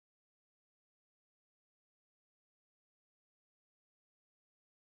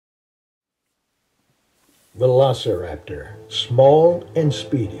Velociraptor, Small and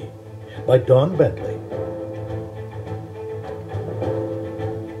Speedy by Dawn Bentley.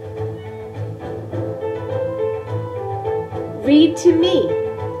 Read to me.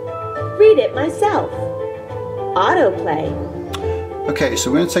 Read it myself. Autoplay. Okay,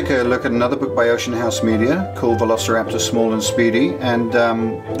 so we're going to take a look at another book by Ocean House Media called Velociraptor, Small and Speedy, and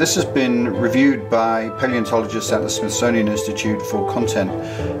this has been reviewed by paleontologists at the Smithsonian Institute for content.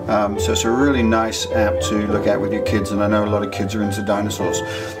 So it's a really nice app to look at with your kids, and I know a lot of kids are into dinosaurs.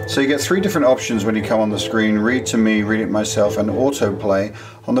 So you get three different options when you come on the screen: read to me, read it myself, and autoplay.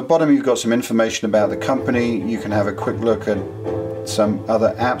 On the bottom you've got some information about the company. You can have a quick look at some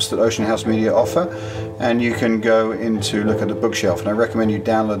other apps that Ocean House Media offer, and you can go into look at the bookshelf, and I recommend you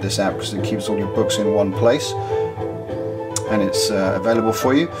download this app because it keeps all your books in one place and it's available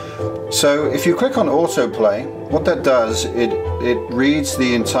for you. So if you click on autoplay, what that does, it reads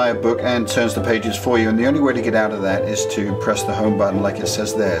the entire book and turns the pages for you, and the only way to get out of that is to press the home button like it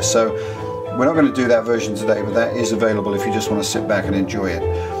says there. So we're not going to do that version today, but that is available if you just want to sit back and enjoy it.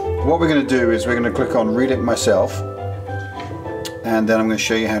 What we're going to do is we're going to click on read it myself, and then I'm going to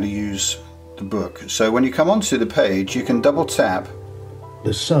show you how to use the book. So when you come onto the page, you can double tap.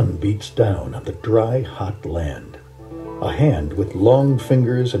 The sun beats down on the dry, hot land. A hand with long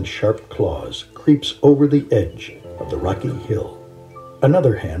fingers and sharp claws creeps over the edge of the rocky hill.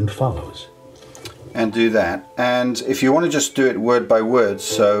 Another hand follows. And do that. And if you want to just do it word by word,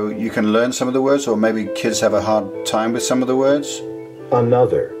 so you can learn some of the words, or maybe kids have a hard time with some of the words.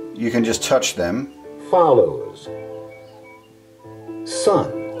 Another. You can just touch them. Follows.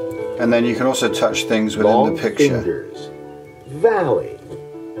 Sun. And then you can also touch things within Long the picture. Fingers. Valley.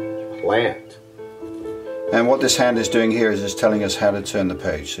 Plant. And what this hand is doing here is it's telling us how to turn the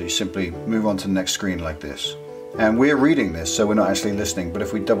page. So you simply move on to the next screen like this. And we're reading this, so we're not actually listening. But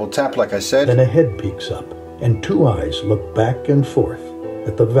if we double tap, like I said, then a head peeks up and two eyes look back and forth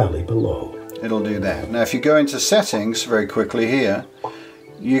at the valley below. It'll do that. Now if you go into settings very quickly here,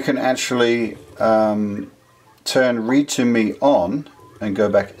 you can actually turn read to me on and go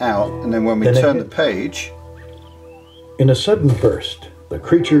back out, and then when we turn the page, in a sudden burst, the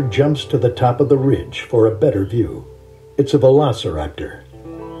creature jumps to the top of the ridge for a better view. It's a Velociraptor.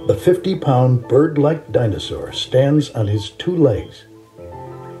 The 50-pound bird-like dinosaur stands on his two legs.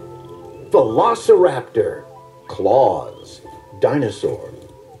 Velociraptor. Claws. Dinosaur.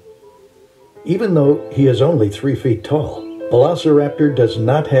 Even though he is only 3 feet tall, Velociraptor does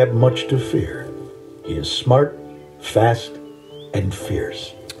not have much to fear. He is smart, fast, and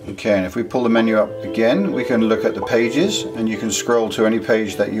fierce. Okay, and if we pull the menu up again, we can look at the pages, and you can scroll to any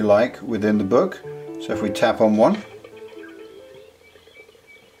page that you like within the book. So if we tap on one.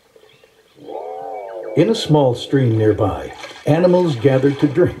 In a small stream nearby, animals gather to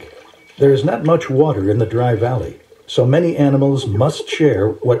drink. There is not much water in the dry valley, so many animals must share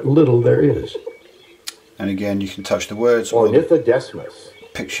what little there is. And again, you can touch the words or Ornithodesmus.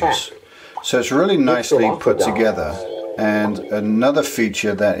 Pictures. So it's really nicely put together. And another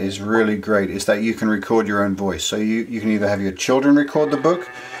feature that is really great is that you can record your own voice. So you can either have your children record the book,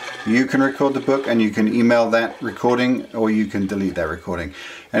 you can record the book, and you can email that recording, or you can delete that recording.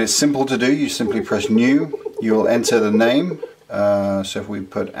 And it's simple to do. You simply press new, you'll enter the name. So if we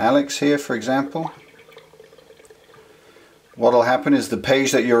put Alex here, for example, what will happen is the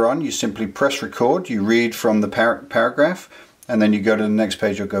page that you're on, you simply press record, you read from the paragraph, and then you go to the next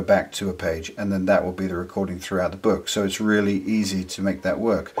page or go back to a page, and then that will be the recording throughout the book. So it's really easy to make that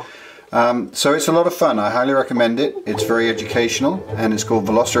work. So it's a lot of fun. I highly recommend it. It's very educational, and it's called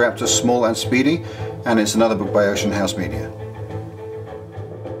Velociraptor, Small and Speedy, and it's another book by Ocean House Media.